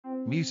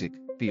Music,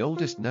 the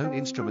oldest known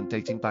instrument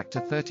dating back to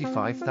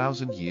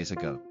 35,000 years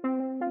ago.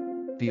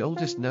 The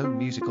oldest known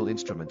musical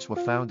instruments were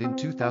found in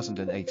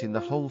 2008 in the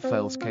Hohle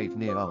Fels cave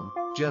near Ulm,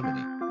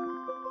 Germany.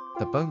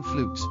 The bone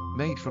flutes,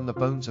 made from the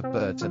bones of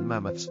birds and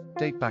mammoths,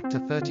 date back to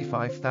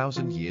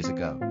 35,000 years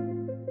ago.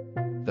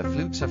 The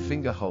flutes have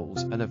finger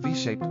holes and a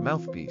V-shaped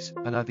mouthpiece,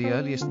 and are the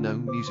earliest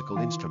known musical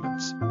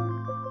instruments.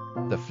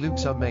 The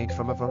flutes are made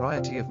from a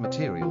variety of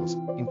materials,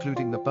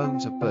 including the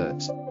bones of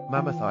birds,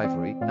 mammoth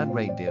ivory, and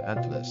reindeer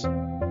antlers.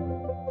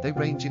 They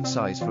range in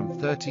size from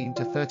 13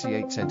 to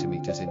 38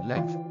 centimeters in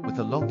length, with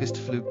the longest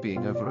flute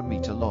being over a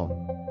meter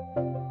long.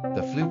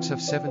 The flutes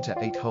have 7 to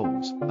 8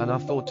 holes, and are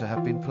thought to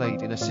have been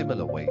played in a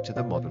similar way to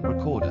the modern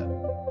recorder.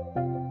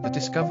 The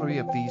discovery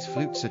of these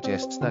flutes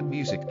suggests that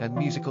music and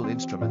musical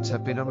instruments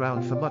have been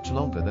around for much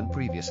longer than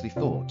previously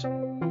thought.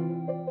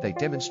 They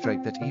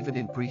demonstrate that even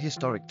in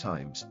prehistoric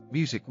times,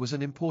 music was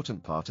an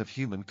important part of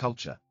human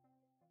culture.